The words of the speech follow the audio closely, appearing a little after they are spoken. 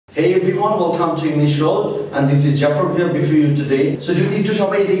Hey everyone, welcome to English Roll, and this is Jafar here before you today. So যদি একটু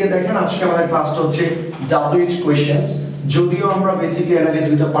সবাই এদিকে দেখেন, আজকে আমাদের ক্লাসটা হচ্ছে WH questions. যদিও আমরা বেসিক্যালি এর আগে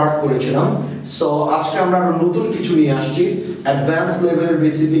দুইটা পার্ট করেছিলাম, সো আজকে আমরা আরো নতুন কিছু নিয়ে আসছি, অ্যাডভান্স লেভেলের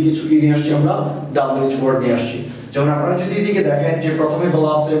বেসিক্যালি কিছু কি নিয়ে আসছি, আমরা WH ওয়ার্ড নিয়ে আসছি। যেমন আপনারা যদি এদিকে দেখেন যে প্রথমে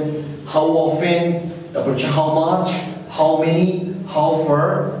বলা আছে how often, তারপর হচ্ছে how much, how many, how far,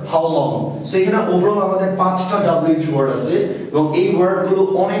 how long. So এখানে ওভারঅল আমাদের 5টা WH ওয়ার্ড আছে এবং এই ওয়ার্ডগুলো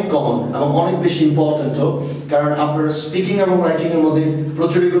অনেক কমন এবং অনেক বেশি ইম্পর্টেন্ট, কারণ আপনারা স্পিকিং এবং রাইটিং এর মধ্যে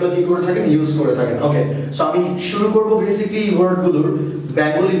প্রচুর এগুলো কি করে থাকেন, ইউজ করে থাকেন। ওকে, সো আমি শুরু করব বেসিক্যালি এই ওয়ার্ডগুলোর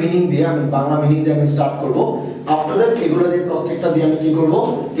বেঙ্গলি মিনিং দিয়ে, আমি বাংলা মিনিং দিয়ে আমি স্টার্ট করব। আফটার দ্যাট এগুলো দিয়ে প্রত্যেকটা দিয়ে আমি কি করব,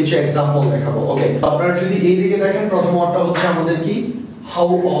 কিছু एग्जांपल দেখাবো। ওকে, আপনারা যদি এই দিকে দেখেন, প্রথম ওয়ার্ডটা হচ্ছে আমাদের কি how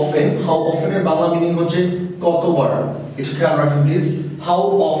often। how often এর বাংলা মিনিং হচ্ছে কতবার। একটু খেয়াল রাখুন প্লিজ, how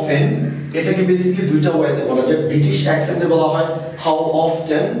often এটাকে বেসিক্যালি দুইটা ওয়েতে বলা যায়। ব্রিটিশ অ্যাকসেন্টে বলা হয় how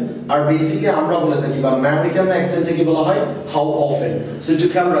often, আর বেসিক্যালি আমরা বলে থাকি বা আমেরিকান অ্যাকসেন্টে কি বলা হয় how often। সো একটু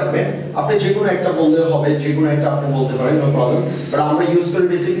খেয়াল রাখবেন, আপনি যে কোনো একটা বললে হবে, যে কোনো একটা আপনি বলতে পারেন, নো প্রবলেম, বাট আমরা ইউজ করি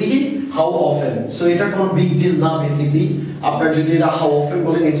বেসিক্যালি কি how often। সো এটা কোনো বিগ ডিল না বেসিক্যালি। আপনারা যদি এটা how often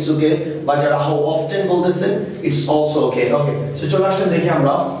বলেন ইটস ওকে, বা যারা how often বলতেছেন it's also okay. Okay, so চলে আসেন দেখি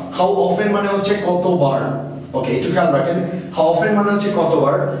আমরা how often মানে হচ্ছে কতবার। ওকে, একটু খেয়াল রাখেন, how often মানে হচ্ছে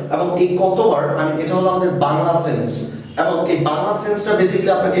কতবার, এবং এই কতবার আমি এটা হলো আমাদের বাংলা সেন্স, এবং এই বাংলা সেন্সটা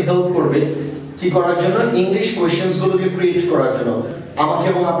বেসিক্যালি আপনাকে হেল্প করবে কি করার জন্য, ইংলিশ কোশ্চেনস গুলোকে ক্রিয়েট করার জন্য। আমাকে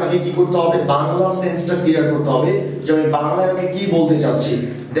এবং আপনাকে কি করতে হবে, বাংলা সেন্সটা ক্লিয়ার করতে হবে যে আমি বাংলায় ওকে কি বলতে চাচ্ছি,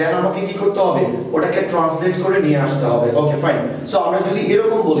 দেন আমাকে কি করতে হবে, ওটাকে ট্রান্সলেট করে নিয়ে আসতে হবে। Okay fine. সো আমরা যদি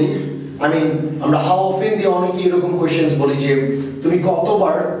এরকম বলি, আমরা how often দিয়ে অনেকে এরকম কোশ্চেনস বলি যে তুমি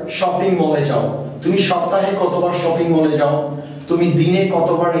কতবার শপিং মলে যাও, তুমি সপ্তাহে কতবার শপিং মলে যাও, তুমি দিনে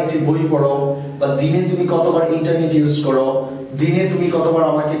কতবার একটি বই পড়ো, বা দিনে তুমি কতবার ইন্টারনেট ইউজ করো, দিনে তুমি কতবার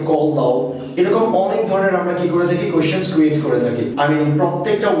আমাকে কল দাও। এরকম অনেক ধরনের আমরা কি করে থাকি, কোশ্চেনস ক্রিয়েট করে থাকি।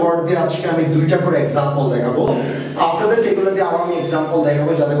 প্রত্যেকটা ওয়ার্ড দিয়ে আজকে আমি দুইটা করে एग्जांपल দেখাবো। আফটার দ্যাট এগুলো দিয়ে আরো আমি एग्जांपल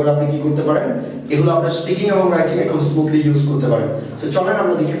দেখাবো যাতে করে আপনি কি করতে পারেন, এগুলো আপনার স্পিকিং এবং রাইটিং এ খুব স্মুথলি ইউজ করতে পারেন। সো চলেন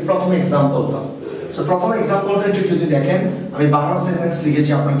আমরা দেখি প্রথম एग्जांपलটা। সো প্রথম एग्जांपलটা একটু যদি দেখেন, আমি বাংলা সেন্টেন্স লিখেছি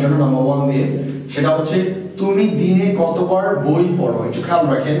আপনার জন্য নাম্বার 1 দিয়ে, সেটা হচ্ছে তুমি দিনে কতবার বই পড়ো। একটু খেয়াল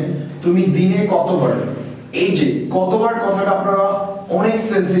রাখেন, তুমি দিনে কতবার। এই যে কতবার কথাটা আপনারা অনেক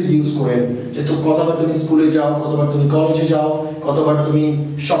সেন্সে ইউজ করেন, যে তো কতবার তুমি স্কুলে যাও, কতবার তুমি কলেজে যাও, কতবার তুমি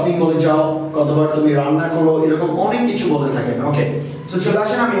শপিং মলে যাও, কতবার তুমি রান্না করো, এরকম অনেক কিছু বলে থাকেন। ওকে, সো চলে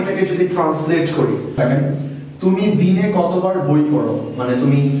আসেন আমি এটাকে যদি ট্রান্সলেট করি। দেখেন, তুমি দিনে কতবার বই পড়ো, মানে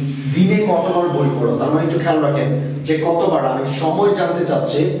তুমি দিনে কতবার বই পড়ো, তার মানে একটু খেয়াল রাখেন যে কতবার, আমি সময় জানতে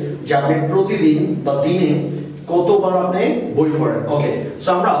চাচ্ছি যে আপনি প্রতিদিন বা দিনে কতবার আপনি বই পড়েন। ওকে, সো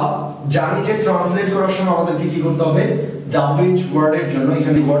আমরা জানি যে ট্রান্সলেট করার সময় আমাদের কি করতে হবে, WH ওয়ার্ডের জন্য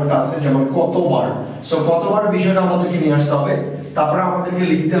এখানে ওয়ার্ডটা আছে যেমন কতবার। সো কতবার বিষয়টা আমাদেরকে নিয়ে আসতে হবে, তারপরে আমাদেরকে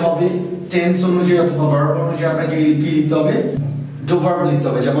লিখতে হবে টেন্স অনুযায়ী অথবা ভার্ব অনুযায়ী আপনাকে কি লিখতে হবে, ডু ভার্ব লিখতে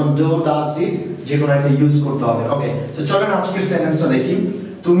হবে, যেমন ডু, ডাজ, ডিড, যে কোনো একটা ইউজ করতে হবে। ওকে, তো চলেন আজকের সেন্টেন্সটা দেখি।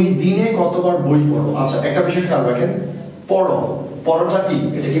 তুমি দিনে কতবার বই পড়ো। আচ্ছা, একটা বিষয় খেয়াল রাখেন, পড়ো, পড়োটা কি,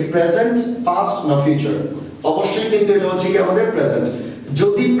 এটা কি প্রেজেন্ট, পাস্ট না ফিউচার? অবশ্যই কিন্তু এটা হচ্ছে কি আমাদের প্রেজেন্ট।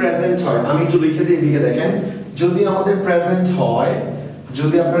 যদি প্রেজেন্ট হয়, আমি একটু লিখে দিই, এদিকে দেখেন, যদি আমাদের প্রেজেন্ট হয়,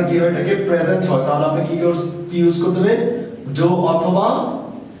 যদি আপনার কি হয়, এটাকে প্রেজেন্ট হয়, তাহলে আপনি কি ইউজ করতে হবে, ডু অথবা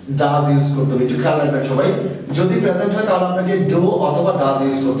ডাজ ইউজ করতে হবে। একটু খেয়াল রাখবেন সবাই, যদি প্রেজেন্ট হয় তাহলে আপনাকে ডু অথবা ডাজ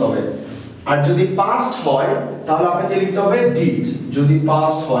ইউজ করতে হবে। আর যদি পাস্ট হয় তাহলে আপনাকে লিখতে হবে ডিড। যদি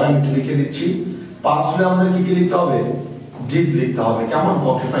পাস্ট হয়, আমি একটু লিখে দিচ্ছি, পাস্ট হলে আমাদের কি লিখতে হবে, ডিড লিখতে হবে। কেমন?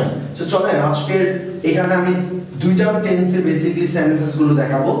 Okay fine. সো চলেন আজকের এখানে আমি দুইটা টেন্সে বেসিক্যালি সেন্টেন্সেস গুলো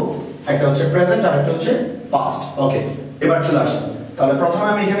দেখাবো, একটা হচ্ছে প্রেজেন্ট আর একটা হচ্ছে পাস্ট। ওকে, এবার চলে আসেন, তাহলে প্রথমে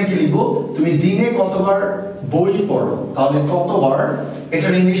আমি এখানে কি লিখবো, তুমি দিনে কতবার বই পড়ো। তাহলে কতবার,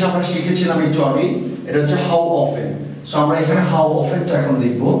 এটার ইংলিশ আমরা শিখেছিলাম একটু আগে, এটা হচ্ছে হাউ অফেন। সো আমরা এখানে হাউ অফেনটা এখন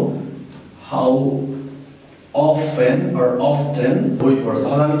লিখবো, হাউ often or often বই পড়ো।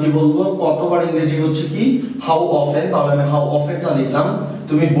 তাহলে আমি কি বলবো, কতবার ইংরেজি হচ্ছে কি হাউ অফেন। তাহলে আমি হাউ অফেনটা লিখলাম,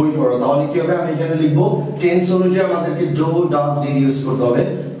 তুমি বই পড়ো। তাহলে কি হবে, আমি এখানে লিখবো টেন্স অনুযায়ী আমাদেরকে ডু, ডাজ, ডিড ইউজ করতে হবে।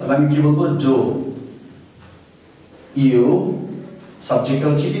 তাহলে আমি কি বলবো, ডু, ইউ, সাবজেক্টটা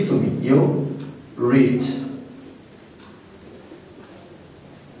হচ্ছে কি তুমি, you read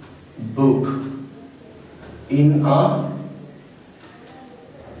book in a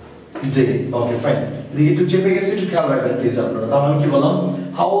day. Okay fine, দিকে একটু চেপে গেছে, একটু খেয়াল রাখবেন প্লিজ আপনারা। তাহলে আমি কি বললাম,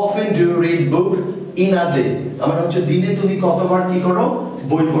 how often do you read book in a day, মানে হচ্ছে দিনে তুমি কতবার কি করো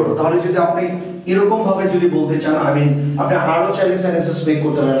বই পড়ো। তাহলে যদি আপনি এরকম ভাবে যদি বলতে চান, আপনি আরো চাইলে সেন্টেন্সেস মেক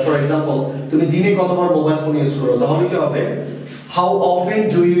করতে পারেন। ফর এক্সাম্পল, তুমি দিনে কতবার মোবাইল ফোন ইউজ করো, তাহলে কি হবে how often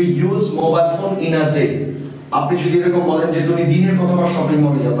do you use mobile phone in a day. আপনি যদি এরকম বলেন যে তুমি দিনে কতবার শপিং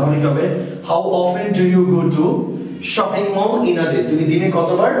মলে যাও, তাহলে কি হবে how often do you go to shopping mall in a day. তুমি দিনে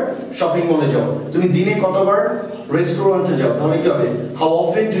কতবার শপিং মলে যাও। তুমি দিনে কতবার রেস্টুরেন্টে যাও, তাহলে কি হবে how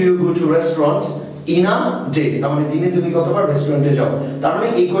often do you go to restaurant in a day. তার মানে দিনে তুমি কতবার রেস্টুরেন্টে যাও। তার মানে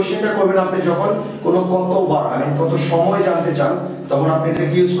এই কোশ্চেনটা করবেন আপনি যখন কোনো কতবার কত সময় জানতে চান, তখন আপনি এটা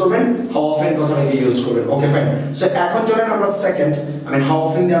কি ইউজ করবেন, হাউ অফেন কথাটাকে ইউজ করবেন। Okay fine. সো এখন চলেন আমরা সেকেন্ড হাউ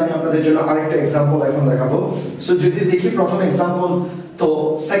অফেন দিয়ে আমি আপনাদের জন্য আরেকটা एग्जांपल এখন দেখাবো। সো যদি দেখি প্রথম एग्जांपल, তো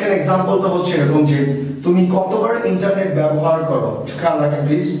সেকেন্ড एग्जांपल তো হচ্ছে এরকম যে তুমি কতবার ইন্টারনেট ব্যবহার করো। খেয়াল রাখেন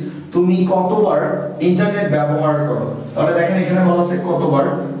প্লিজ, তুমি কতবার ইন্টারনেট ব্যবহার করো। তাহলে দেখেন এখানে বলা আছে কতবার।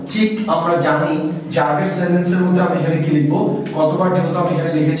 ঠিক আমরা জানি যে আগের সেন্টেন্সের মধ্যে আমি এখানে কি লিখবো, কতবার, যেহেতু আমি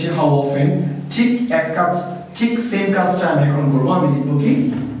এখানে লিখেছি হাউ অফেন, ঠিক এক কাজ, ঠিক সেম কাজটা আমি এখন করব। আমি লিখবো কি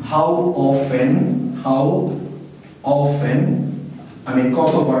হাউ অফেন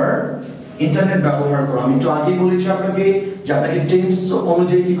কতবার ইন্টারনেট ব্যবহার করো। আমি একটু আগে বলেছি আপনাকে যে আপনাকে টেন্স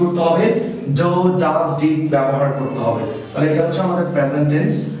অনুযায়ী কি করতে হবে, ডু ডাজ ডিড ব্যবহার করতে হবে। তাহলে এটা হচ্ছে আমাদের প্রেজেন্ট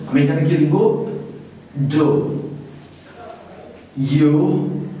টেন্স। আমি এখানে কি লিখবো, ডু ইউ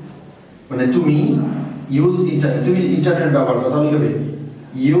তুমি ইউজ ইন্টারনেট, তুমি ইন্টারনেট ব্যবহার করো। তাহলে কি হবে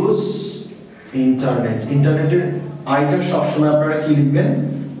ইউজ ইন্টারনেট। ইন্টারনেটের আইটা সব সময় আপনারা কি লিখবেন,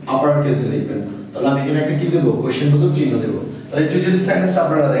 আপার কেসে লিখবেন। তাহলে আমি এখানে একটা কি দেব, কোশ্চেন বোধক চিহ্ন দেব। তাহলে একটু যদি সেন্টেন্সটা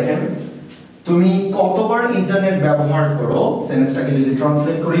আপনারা দেখেন, তুমি কতবার ইন্টারনেট ব্যবহার করো, সেন্টেন্সটাকে যদি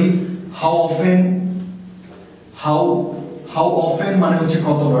ট্রান্সলেট করি হাউ অফেন মানে হচ্ছে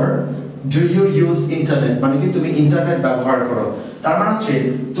কতবার, ডু ইউ ইউজ ইন্টারনেট মানে কি তুমি ইন্টারনেট ব্যবহার করো। তার মানে হচ্ছে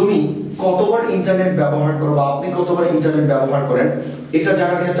তুমি কতবার ইন্টারনেট ব্যবহার করো বা আপনি কতবার ইন্টারনেট ব্যবহার করেন, এটা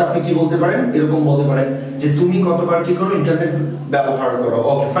জানার ক্ষেত্রে আপনি কি বলতে পারেন, এরকম বলতে পারেন যে তুমি কতবার কি করো ইন্টারনেট ব্যবহার করো।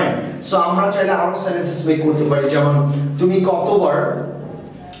 Okay fine. সো আমরা চাইলে আরো সেন্টেন্সেস মেক করতে পারি, যেমন তুমি কতবার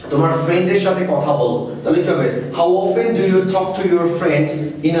তোমার ফ্রেন্ডের সাথে কথা বলো। তাহলে কি হবে how often do you talk to your friend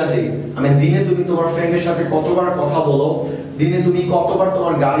in a day. দিনে তুমি তোমার ফ্রেন্ডের সাথে কতবার কথা বলো, দিনে তুমি কতবার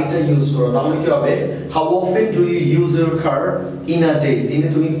তোমার গাড়িটা ইউজ করো। তাহলে কি হবে how often do you use your car in a day. দিনে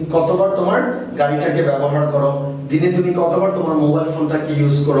তুমি কতবার তোমার গাড়িটাকে ব্যবহার করো, দিনে তুমি কতবার তোমার মোবাইল ফোনটাকে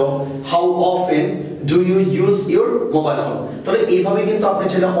ইউজ করো। How often do you use your mobile phone. তাহলে এইভাবে কিন্তু আপনি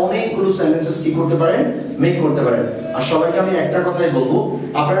চাইলে অনেকগুলো সেন্টেন্সেস কি করতে পারেন, মেক করতে পারেন। আর সবাইকে আমি একটা কথাই বলবো,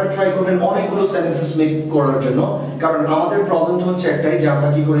 আপনারা ট্রাই করবেন অনেকগুলো সেন্টেন্সেস মেক করার জন্য, কারণ আমাদের প্রবলেমটা হচ্ছে একটাই যে আমরা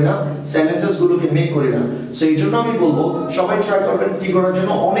কি করি না, সেন্টেন্সেস গুলোকে মেক করি না। সো এই জন্য আমি বলবো সবাই ট্রাই করবেন কি করার জন্য,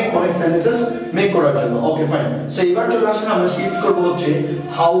 অনেক সেন্টেন্সেস মেক করার জন্য। Okay fine. সো এবার চলে আসেন আমরা শিফট করব হচ্ছে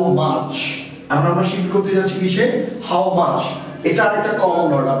হাউ মাচ। এখন আমরা শিফট করতে যাচ্ছি কিসে, হাউ মাচ। এটা একটা কমন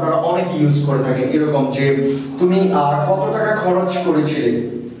ওয়ার্ড, আপনারা অনেকে ইউজ করে থাকেন এরকম যে তুমি কত টাকা খরচ করেছিলে।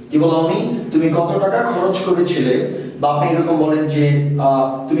 কি বলো আমি, তুমি কত টাকা খরচ করেছিলে। বা আপনি এরকম বলেন যে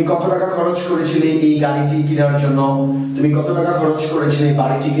তুমি কত টাকা খরচ করেছিলে এই গাড়িটি কেনার জন্য, তুমি কত টাকা খরচ করেছিলে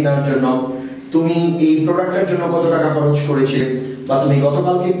বাড়িটি কেনার জন্য, তুমি এই প্রোডাক্টের জন্য কত টাকা খরচ করেছিলে, বা তুমি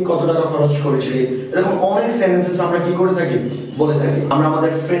গতকালকে কত টাকা খরচ করেছিলে। এরকম অনেক সেন্টেন্সেস আমরা কি করে থাকি, বলে থাকি। আমরা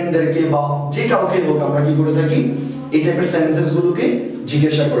আমাদের ফ্রেন্ডদেরকে বা যে কাউকে হোক আমরা কি করে থাকি, এই টাইপের সেন্টেন্সেস গুলোকে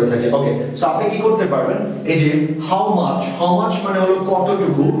জিজ্ঞাসা করে থাকি। ওকে, সো আপনি কি করতে পারবেন, এই যে হাউ মাচ মানে হলো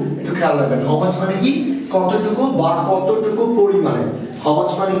কতটুকু। একটু খেয়াল রাখবেন, হাউ মাচ মানে কি কতটুকু বা কতটুকু পরিমাণে। হাউ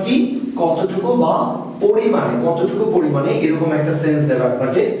মাচ মানে কি কতটুকু বা পরিমাণে, কতটুকু পরিমাণে, এরকম একটা সেন্স দেবে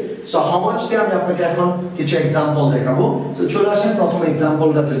আপনাকে। সো হাউ মাচ দিয়ে আমি আপনাকে এখন কিছু एग्जांपल দেখাবো। সো চলে আসেন প্রথম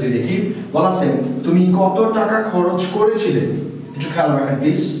एग्जांपलটা যদি দেখি, বলা আছে তুমি কত টাকা খরচ করেছিলে। একটু খেয়াল রাখেন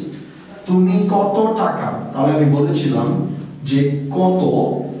প্লিজ, তুমি কত টাকা। তাহলে আমি বলেছিলাম যে কত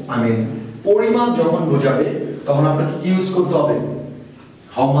পরিমাণ যখন বোঝাবে তখন আপনাকে কি ইউজ করতে হবে,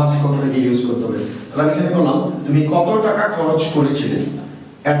 হাউ মাচ কথাটাকে ইউজ করতে হবে। তাহলে আমি এখানে বললাম তুমি কত টাকা খরচ করেছিলে।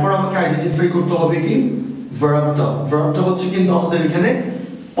 এরপর আমাকে আইডেন্টিফাই করতে হবে কি ভার্বটা। ভার্বটা হচ্ছে কিন্তু আমাদের এখানে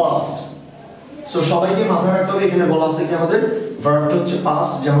পাস্ট। সো সবাইকে মাথায় রাখতে হবে, এখানে বলা আছে কি আমাদের ভার্বটা হচ্ছে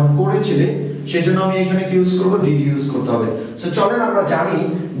পাস্ট, যেমন করেছিলে, সেজন্য আমি এখানে কি ইউজ করব, ডিড ইউজ করতে হবে। সো চলেন আমরা জানি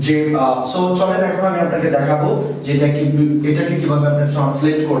যে চলেন এখন আমি আপনাকে দেখাবো যে এটাকে কিভাবে আপনি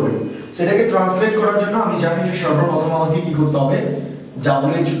ট্রান্সলেট করবেন। সেটাকে ট্রান্সলেট করার জন্য আমি জানি যে সর্বপ্রথম আমাকে কি করতে হবে,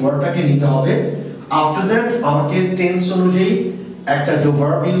 WH ওয়ার্ডটাকে নিতে হবে। আফটার দ্যাট আমাকে টেন্স অনুযায়ী একটা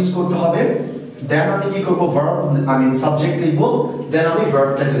ভার্ব ইউজ করতে হবে। দেন আমি কি করব, ভার্ব সাবজেক্ট লিখবো, দেন আমি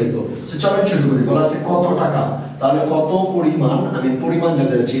ভার্বটাকে লিখবো। সো চলেন শুরু করি। বলা আছে কত টাকা, তাহলে কত পরিমাণ, পরিমাণ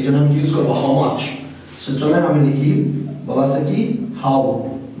জানতে চাচ্ছি, এই জন্য আমি ইউজ করব হাউ মাচ। সো চলেন আমি লিখি, বলা আছে কি হাউ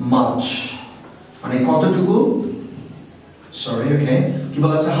মাচ। মানে কতটুকু, সরি ওকে, কি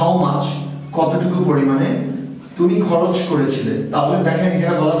বলা আছে, হাউ মাচ, কতটুকু পরিমাণে তুমি খরচ করেছিলে। তাহলে দেখেন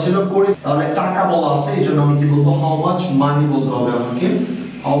এখানে বলা ছিল করে, তাহলে টাকা বলা আছে, এইজন্য আমি কি বলবো, হাউ মাচ মানি বলতে হবে আমাকে।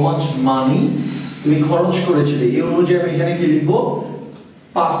 হাউ মাচ মানি তুমি খরচ করেছিলে, এই অনুযায়ী আমি এখানে কি লিখবো,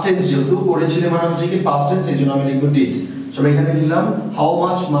 পাস্ট টেন্স, যেহেতু করেছিলে মানে হচ্ছে কি পাস্ট টেন্স, এইজন্য আমি লিখবো ডিড। সো এখানে দিলাম how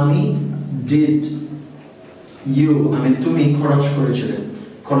much money did you, আমি তুমি খরচ করেছিলে।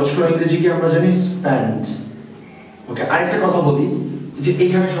 খরচ করা ইংরেজি কি আমরা জানি স্পেন্ড। ওকে, আরেকটা কথা বলি যে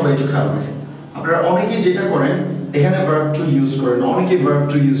এখানে সবাই একটু খেয়াল রাখেন, আপনারা অনেকেই যেটা করেন এখানে ভার্ব টু ইউজ করেন, অনেকেই ভার্ব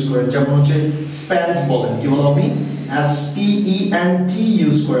টু ইউজ করেন, যেমন হচ্ছে স্পেন্ড বলেন, কি বলো আপনি S P E N T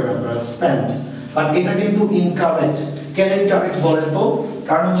use করেন আপনারা স্পেন্ড, বাট এটা কিন্তু ইনকারেক্ট। কেন ইনকারেক্ট বলেন তো?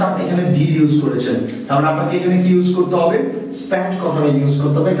 কারণ হচ্ছে আপনি এখানে ডিড ইউজ করেছেন, তাহলে আপনাকে এখানে কি ইউজ করতে হবে, স্পেন্ড কথাটা ইউজ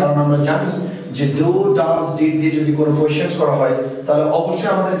করতে হবে। কারণ আমরা জানি যে ডু ডাজ ডিড দিয়ে যদি কোনো কোশ্চেনস করা হয় তাহলে অবশ্যই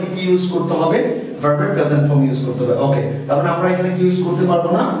আমাদেরকে কি ইউজ করতে হবে, ভার্বের প্রেজেন্ট ফর্ম ইউজ করতে হবে। ওকে, তার মানে আমরা এখানে কি ইউজ করতে পারবো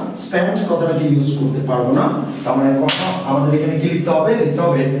না, স্পেন্ড কথাটাকে ইউজ করতে পারবো না। তার মানে কথা আমাদের এখানে কি লিখতে হবে, লিখতে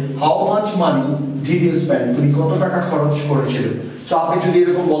হবে how much money did you spend, তুমি কত টাকা খরচ করেছিলে। সো আপনি যদি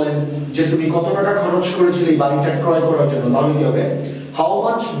এরকম বলেন যে তুমি কত টাকা খরচ করেছিলে এই বাড়িটা ক্রয় করার জন্য, তাহলে কি হবে, how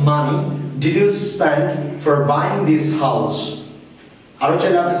much money did you spend for buying this house. আরো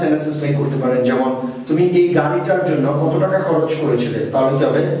চাইলে আপনি সেন্টেন্সেস মেক করতে পারেন, যেমন তুমি এই গাড়িটার জন্য কত টাকা খরচ করেছিলে, তাহলে কি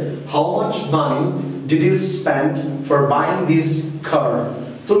হবে, how much money did you spend for buying this কার,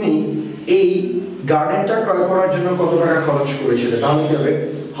 তুমি এই গার্ডেনটা ক্রয় করার জন্য কত টাকা খরচ করেছিলে। তাহলে কি হবে,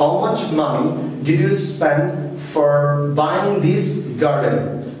 how much money did you spend for buying this garden.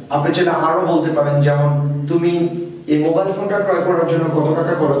 আপনি চাইলে আরো বলতে পারেন, যেমন তুমি এই মোবাইল ফোনটা ক্রয় করার জন্য কত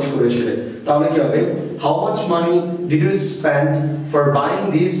টাকা খরচ করেছিলে। তাহলে কি হবে, how much money did you spend for buying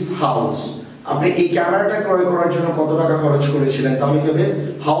this house. আপনি এই ক্যামেরাটা ক্রয় করার জন্য কত টাকা খরচ করেছিলেন। তাহলে কি হবে,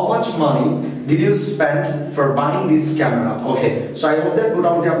 how much money did you spend for buying this camera. Okay, so I hope that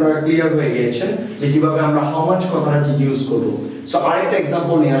মোটামুটি আপনারা ক্লিয়ার হয়ে গিয়েছেন যে কিভাবে আমরা হাউ মাচ কথাটা কি ইউজ করব। সো আরেকটা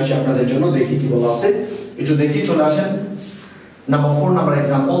एग्जांपल নিয়ে আসছি আপনাদের জন্য, দেখি কি বলা আছে, একটু দেখি, চলে আসেন। নাম্বার 4 নাম্বার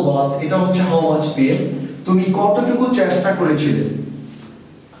एग्जांपल বলা আছে, এটা হচ্ছে হাউ মাচ দিয়ে তুমি কতটুকু চেষ্টা করেছিলে।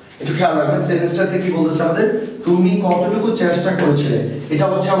 একটু খেয়াল রাখবেন সেন্টেন্সটাতে কি বলতেছে আমাদের, তুমি কতটুকু চেষ্টা করেছিলে। এটা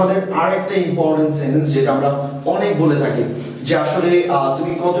হচ্ছে আমাদের আরেকটা ইম্পর্টেন্ট সেন্টেন্স যেটা আমরা অনেক বলে থাকি, যে আসলে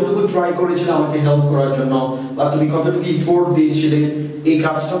তুমি কতটুকু ট্রাই করেছিলে আমাকে হেল্প করার জন্য, বা তুমি কতটুকু এফোর্ট দিয়েছিলে এই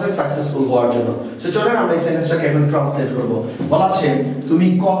কাজটাতে সাকসেসফুল হওয়ার জন্য। তো চলেন আমরা এই সেন্টেন্সটাকে এখন ট্রান্সলেট করব। বলা আছে তুমি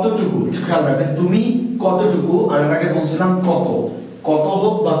কতটুকু, খেয়াল রাখবেন তুমি কতটুকু, আর এর আগে বলছিলাম কত, কত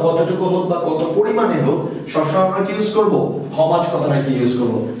হোক বা কতটুকু হোক বা কত পরিমাণে হোক, সবসময় আমরা কি ইউজ করব, হাউ মাচ কথাটাকে ইউজ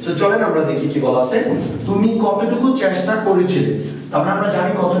করব। সো চলেন আমরা দেখি কি বলা আছে, তুমি কতটুকু চেষ্টা করেছিলে। তার মানে আমরা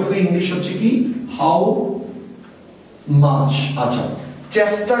জানি কতটুকু ইংলিশ হচ্ছে কি হাউ মাচ। আচ্ছা,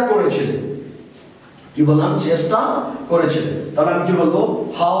 চেষ্টা করেছিলে, কি বললাম, চেষ্টা করেছিলে। তাহলে আমি কি বলবো,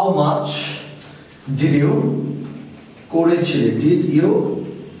 হাউ মাচ ডিড ইউ, করেছিলে, ডিড ইউ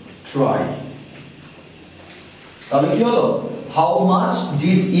ট্রাই। তাহলে কি হলো, how much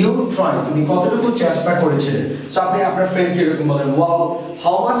did you try, তুমি কতটুকু চেষ্টা করেছিলে। সো আপনি আপনার ফ্রেন্ডকে এরকম বলেন, wow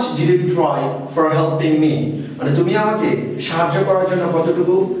how much did you try for helping me, মানে তুমি আমাকে সাহায্য করার জন্য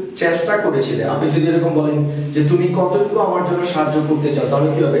কতটুকু চেষ্টা করেছিলে। আপনি যদি এরকম বলেন যে তুমি কতটুকু আমার জন্য সাহায্য করতে চাও, তাহলে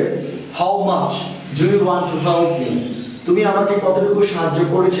কি হবে, how much do you want to help me, তুমি আমাকে কতটুকু সাহায্য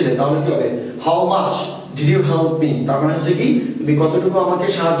করেছিলে। তাহলে কি হবে, how much did you help me, তার মানে হচ্ছে কি তুমি কতটুকু আমাকে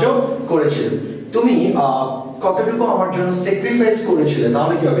সাহায্য করেছিলে। তুমি কতটুকু আমার জন্য স্যাক্রিফাইস করেছিলে।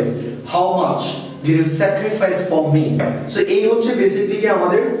 তাহলে কি হবে, how much did you sacrifice for me. So এই হচ্ছে বেসিক্যালি কি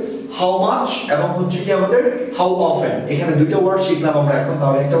আমাদের হাউ মাচ এবং হচ্ছে কি আমাদের হাউ অফেন। এখানে দুটো ওয়ার্ড শিখলাম আমরা এখন।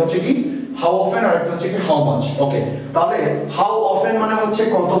 তাহলে একটা হচ্ছে কি হাউ অফেন আর একটা হচ্ছে কি হাউ মাচ। ওকে, তাহলে হাউ অফেন মানে হচ্ছে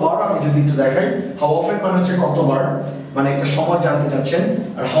কতবার, আমি যদি একটু দেখাই, হাউ অফেন মানে হচ্ছে কতবার, মানে একটা সময় জানতে চাচ্ছেন,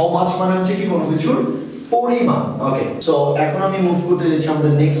 আর হাউ মাচ মানে হচ্ছে কি কোনো কিছুর পরিমাণ। ওকে, সো এখন আমি মুভ করতে যাচ্ছি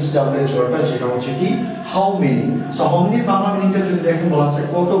আমাদের নেক্সট ডাব্লিউএইচ ওয়ার্ডটা, সেটা হচ্ছে কি how many. So how many Bangla মিনিংটা যদি দেখেন বলা আছে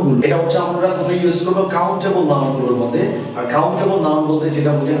কতগুলো। এটা হচ্ছে আমরা কোথায় ইউজ করব, কাউন্টেবল নাউনগুলোর মধ্যে। আর কাউন্টেবল নাউন বলতে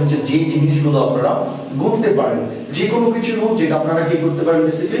যেটা বোঝানো হচ্ছে যে জিনিসগুলো আপনারা গুনতে পারেন, যে কোনো কিছু হোক যেটা আপনারা কি করতে পারেন,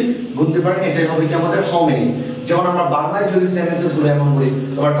 বেসিক্যালি গুনতে পারেন, এটাই হবে কি আমাদের হাউ মেনি। যেমন আমরা বাংলায় যদি সেন্টেন্সেস গুলো এমন বলি,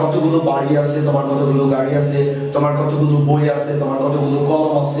 তোমার কতগুলো বাড়ি আছে, তোমার কতগুলো গাড়ি আছে, তোমার কতগুলো বই আছে, তোমার কতগুলো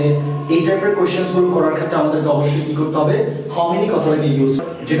কলম আছে, এই টাইপের কোশ্চেনস গুলো করার ক্ষেত্রে আমাদেরকে অবশ্যই কি করতে হবে, হাউ মেনি কথাটাকে ইউজ,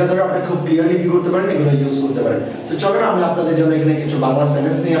 যেটা ধরে আপনি খুব ক্লিয়ারলি কি করতে পারেন, এগুলো ইউজ করতে পারেন। তো চলেন আমি আপনাদের জন্য এখানে কিছু বাংলা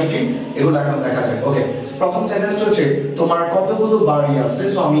সেন্টেন্স নিয়ে আসছি, এগুলো এখন দেখা যায়। ওকে, প্রথম সেন্টেন্সটা হচ্ছে তোমার কতগুলো বাড়ি আছে।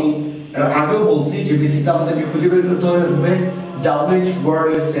 সো আমি আগেও বলছি যে বেসিকলি আমাদেরকে খুঁজে বের করতে হবে ডাব্লিউএইচ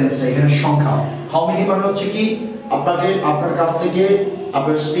ওয়ার্ডের সেন্সটা, এখানে সংখ্যা। হাউ মেনি মানে হচ্ছে কি আপনাকে আপনার কাছ থেকে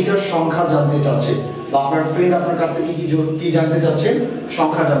আপনার স্পিকার সংখ্যা জানতে চাচ্ছে বা আপনার ফ্রেন্ড আপনার কাছ থেকে কি জানতে চাচ্ছে,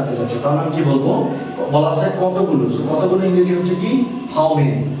 সংখ্যা জানতে চাচ্ছে, তাহলে আমি কি বলবো, বলা আছে কতগুলো, সো কতগুলো ইংরেজি হচ্ছে কি হাউ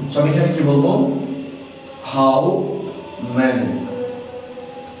মেনি, সো আমি এখানে কি বলবো হাউ মেনি।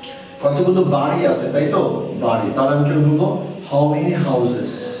 কতগুলো বাড়ি আছে, তাই তো বাড়ি, তাহলে আমি কি বলবো how many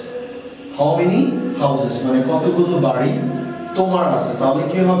houses, how many houses মানে কতগুলো বাড়ি তোমার আছে, তাহলে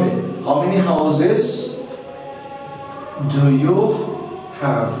কি হবে how many houses do you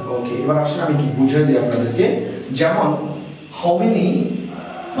have. ওকে, এবার আসেন আমি কি বুঝিয়ে দিই আপনাদেরকে, যেমন হাউ মেনি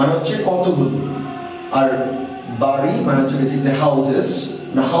মানে হচ্ছে কতগুলো, আর বাড়ি মানে হচ্ছে বেসিক্যালি হাউসেস,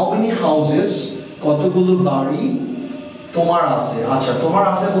 না হাউ মেনি হাউসেস কতগুলো বাড়ি তোমার আছে। আচ্ছা, তোমার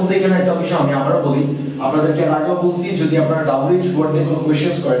আছে বলতে এখানে একটা বিষয় আমি আবারও বলি, আপনাদেরকে আগেও বলছি যদি আপনারা WH ওয়ার্ড দিয়ে কোনো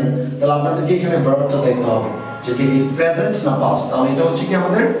কোশ্চেন্স করেন তাহলে আপনাদেরকে এখানে ভার্বটা দেখতে হবে যে কি প্রেজেন্ট না পাস্ট, তাহলে এটা হচ্ছে কি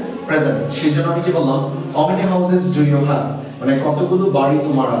আমাদের প্রেজেন্ট, সেজন্য আমি কি বললাম how many houses do you have মানে কতগুলো বাড়ি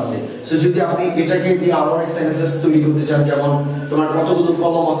তোমার আছে। সো যদি আপনি এটাকে দিয়ে আরো অনেক সেন্টেন্সেস তৈরি করতে চান, যেমন তোমার কতগুলো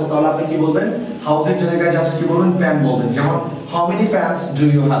কলম আছে, তাহলে আপনি কি বলবেন হাউসের জায়গায় জাস্ট কি বলবেন পেন বলবেন, যেমন how many pens do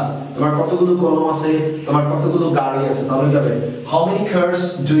you have, তোমার কতগুলো কলম আছে, তোমার কতগুলো গাড়ি আছে, তাহলে কি হবে how many curse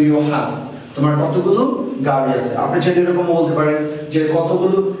do you have, তোমার কতগুলো গাড়ি আছে। আপনি চাইলে এরকম বলতে পারেন যে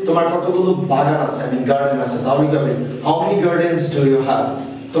কতগুলো তোমার কতগুলো বাগান আছে, আই মিন গার্ডেন আছে, তাহলে কি হবে how many Gardens do you have,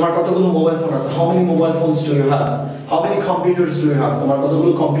 তোমার কতগুলো মোবাইল ফোন আছে, how many mobile phones do you have, how many computers do you have, তোমার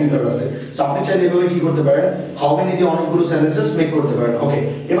কতগুলো কম্পিউটার আছে। সো আপনি চাইলে এভাবে কি করতে পারেন হাউ মেনি দিয়ে অনেকগুলো সেন্টেন্সেস মেক করতে পারেন। ওকে,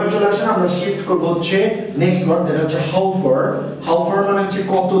 এবার চলে আসেন আমরা শিফট করব হচ্ছে নেক্সট ওয়ার্ড, যেটা হচ্ছে হাউ ফার। হাউ ফার মানে হচ্ছে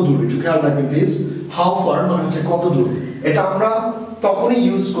কত দূর, একটু খেয়াল রাখবেন প্লিজ, হাউ ফার মানে হচ্ছে কত দূর। এটা আমরা তখনই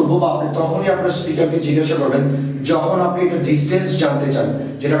ইউজ করব বা আপনি তখনই আপনার স্পিকারকে জিজ্ঞাসা করবেন যখন আপনি এটা ডিসটেন্স জানতে চান,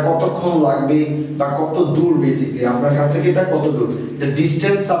 যেটা কতক্ষণ লাগবে বা কত দূর, বেসিক্যালি আপনার কাছ থেকে এটা কত দূর, এটা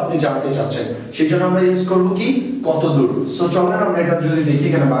ডিসটেন্স আপনি জানতে চাচ্ছেন, সেজন্য আমরা ইউজ করব কি কত দূর। সো চলেন আমরা এটা যদি দেখি,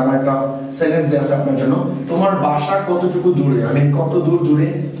 এখানে বাংলা একটা সেন্টেন্স দেয়া আছে আপনার জন্য, তোমার বাসা কতটুকু দূরে, আই মিন কত দূর দূরে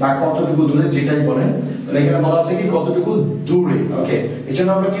বা কতটুকু দূরে যেটাই বলেন, তাহলে এখানে বলা আছে কি কতটুকু দূরে। ওকে, এজন্য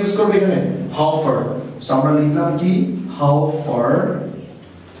আমরা কি ইউজ করব এখানে হাউ ফার। সো আমরা লিখলাম কি হাউ ফার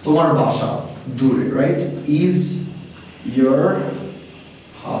তোমার বাসা দূরে, right, is your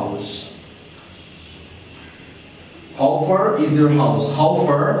house, how far is your house, how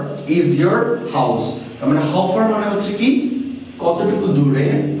far is your house, তার মানে হাউ ফার মানে হচ্ছে কি কতটুকু দূরে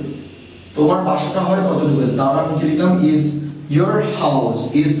তোমার বাসাটা হয়, কতটুকু, তার আমি কি লিখলাম is your house,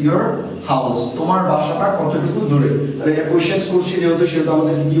 is your house তোমার বাসাটা কতটুকু দূরে। তাহলে এটা কোশ্চেনস করছি যেহেতু সেহেতু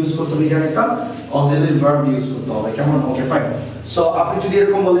আমাদেরকে কি ইউজ করতে হবে, এখানে একটা অক্সিলারি ভার্ব ইউজ করতে হবে, কেমন, ওকে ফাইন। সো আপনি যদি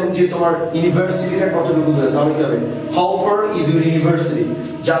এরকম বলেন যে তোমার ইউনিভার্সিটিটা কতটুকু দূরে, তাহলে কি হবে how far is your university,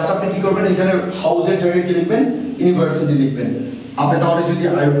 just আপনি কি করবেন এখানে হাউসের জায়গায় কি লিখবেন ইউনিভার্সিটি লিখবেন। আপনি তাহলে যদি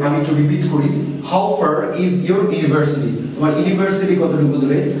আমি একটু রিপিট করি, how far is your university, তোমার ইউনিভার্সিটি কতটুকু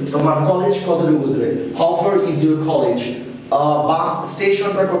দূরে, তোমার কলেজ কতটুকু দূরে, how far is your college, বাস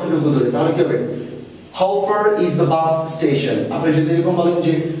স্টেশনটা কতটুকু দূরে, তাহলে কি হবে how far is the bus station. আপনি যদি এরকম বলেন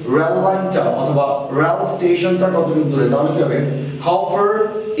যে রেল লাইনটা অথবা রেল স্টেশনটা কতটুকু দূরে, তাহলে কি হবে how far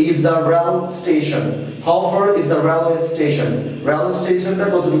is the rail station, how far is the railway station, rail স্টেশনটা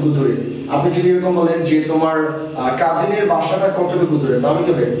কতটুকু দূরে। আপনি যদি এরকম বলেন যে তোমার কাজিনের বাসাটা কতটুকু দূরে, তাহলে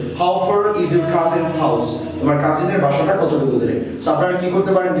কি হবে how far is your cousins house, তোমার কাজিনের বাসাটা কতটুকু দূরে। সো আপনারা কি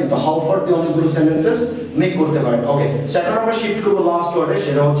করতে পারেন কিন্তু হাউ ফার দিয়ে অনেকগুলো সেন্টেন্সেস মেক করতে পারেন। ওকে, সো এখন আমরা শিফট করব লাস্ট ওয়ার্ডে,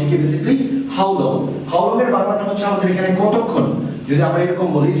 সেটা হচ্ছে কি basically how long. How long এর বাংলাটা হচ্ছে আমাদের এখানে কতক্ষণ। যদি আমরা এরকম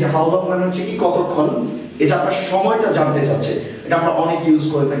বলি যে হাউ লং মানে হচ্ছে কি কতক্ষণ, এটা আমরা সময়টা জানতে চাচ্ছে, এটা আমরা অনেক ইউজ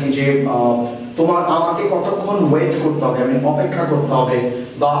করে থাকি যে তোমার আমাকে কতক্ষণ ওয়েট করতে হবে, আমি অপেক্ষা করতে হবে,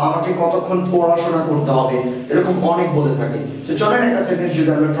 বা আমাকে কতক্ষণ পড়াশোনা করতে হবে, এরকম অনেক বলে থাকি। তো চলেন একটা সেন্টেন্স যদি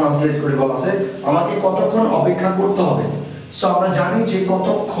আমরা ট্রান্সলেট করি, বলা আছে আমাকে কতক্ষণ অপেক্ষা করতে হবে। সো আমরা জানি যে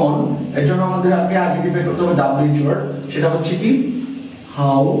কতক্ষণ, এর জন্য আমাদের আগে আইডেন্টিফাই করতে হবে WH ওয়ার্ড, সেটা হচ্ছে কি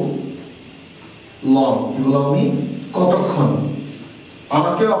হাউ লং। কি বললাম আমি, কতক্ষণ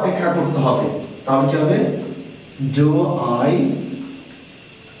আমাকে অপেক্ষা করতে হবে, তাহলে কি হবে do I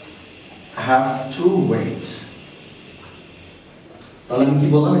have to wait. তাহলে আমি কি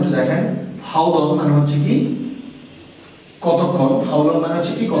বললাম একটু দেখেন, হাউ লং মানে হচ্ছে কি কতক্ষণ, হাউ লং মানে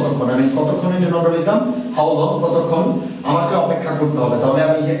হচ্ছে কি কতক্ষণ, আমি কতক্ষণের জন্য আমরা লিখলাম হাউ লং, কতক্ষণ আমাকে অপেক্ষা করতে হবে, তাহলে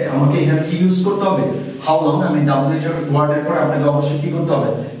আমাকে এখানে কি ইউজ করতে হবে হাউ লং। আমি WH ওয়ার্ডের পরে আপনাকে অবশ্যই কি করতে হবে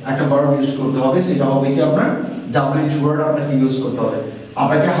একটা ভার্ব ইউজ করতে হবে, সেটা হবে কি আপনার WH ওয়ার্ড আপনাকে ইউজ করতে হবে।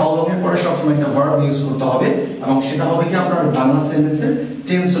 আপনাকে হাউ লং এর পরে সবসময় একটা ভার্ব ইউজ করতে হবে এবং সেটা হবে কি আপনার বাংলা সেন্টেন্সের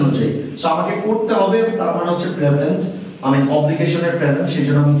টেন্স অনুযায়ী। সো আমাকে করতে হবে, তার মানে হচ্ছে প্রেজেন্ট, আমি অব্লিগেশনের প্রেজেন্ট,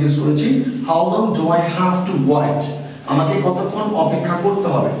 সেজন্য আমি ইউজ করেছি how long do I have to wait, আমাকে কতক্ষণ অপেক্ষা করতে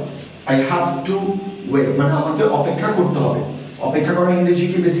হবে, আই হ্যাভ টু ওয়েট মানে আমাকে অপেক্ষা করতে হবে। অপেক্ষা করা ইংরেজি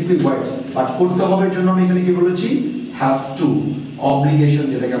কি বেসিক্যালি ওয়েট, বাট করতে হবে এর জন্য আমি এখানে কি বলেছি হ্যাভ টু, অব্লিগেশন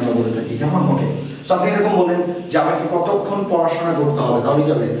যেটাকে আমরা বলে থাকি। কেমন? ওকে, সো আপনি এরকম বলেন যে আমাকে কতক্ষণ পড়াশোনা করতে হবে, তাহলে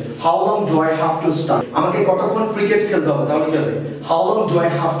কি হবে how long do I have to study. আমাকে কতক্ষণ ক্রিকেট খেলতে হবে, তাহলে কি হবে how long do I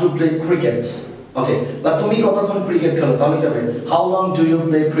have to play cricket. ওকে, বা তুমি কতক্ষণ ক্রিকেট খেলো, তাহলে কি হবে how long do you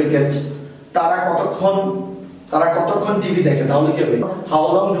play cricket. তারা কতক্ষণ টিভি দেখে, তাহলে কি হবে how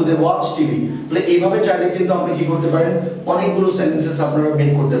long do they watch TV. তাহলে এইভাবে চাইলে কিন্তু আপনি কি করতে পারেন অনেকগুলো সেন্টেন্সেস আপনারা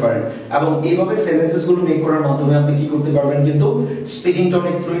মেক করতে পারেন, এবং এইভাবে সেন্টেন্সেস গুলো মেক করার মাধ্যমে আপনি কি করতে পারবেন কিন্তু স্পিকিংটা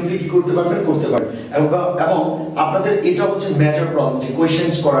অনেক ফ্লুয়েন্টলি কি করতে পারবেন এবং আপনাদের এটা হচ্ছে মেজর প্রবলেম যে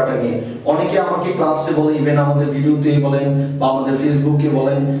কোশ্চেনস করাটা নিয়ে। অনেকে আমাকে ক্লাসে বলে, ইভেন আমাদের ভিডিওতে বলেন বা আমাদের ফেসবুকে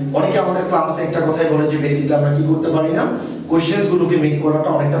বলেন, অনেকে আমাদের ক্লাসে একটা কথাই বলে যে বেসিক্যালি আমরা কি করতে পারি না, কোশ্চেনস গুলোকে মেক করাটা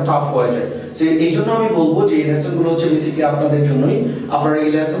অনেকটা টাফ হয়ে যায়। সো এই জন্য আমি বলবো যে এই লেসন গুলো হচ্ছে বেসিক্যালি আপনাদের জন্যই। আপনারা এই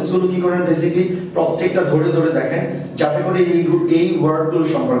লেসনস গুলো কি করেন বেসিক্যালি প্রত্যেকটা ধরে ধরে দেখেন, যাতে করে এই ওয়ার্ড গুলো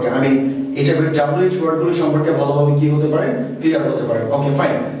সম্পর্কে এই টাইপের WH ওয়ার্ড গুলো সম্পর্কে ভালোভাবে কি হতে পারে ক্লিয়ার হতে পারে। ওকে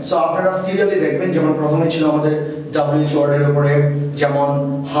ফাইন, সো আপনারা সিরিয়ালি দেখবেন। যেমন প্রথমে ছিল আমাদের WH ওয়ার্ডের উপরে, যেমন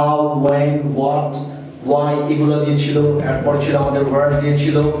হাউ, ওয়েন, হোয়াট, ওয়াই এগুলো দিয়েছিল, এরপর ছিল আমাদের ওয়ার্ড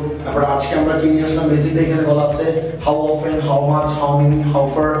দিয়েছিল। তারপর আজকে আমরা কি নিয়ে আসলাম বেসিক্যালি এখানে বলা আছে how often, how much, how many, how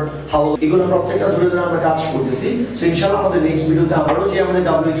far, how, এগুলো প্রত্যেকটা ধরে ধরে আমরা কাজ করতেছি। সো ইনশাআল্লাহ আমাদের নেক্সট ভিডিওতে আরো যে আমাদের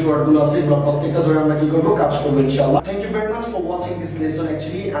WH ওয়ার্ড গুলো আছে এগুলো প্রত্যেকটা ধরে আমরা কি করব কাজ করব ইনশাআল্লাহ। Thank you very much for watching this lesson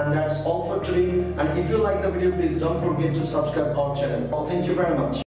actually, and that's all for today. And if you like the video, please don't forget to subscribe our channel. Thank you very much.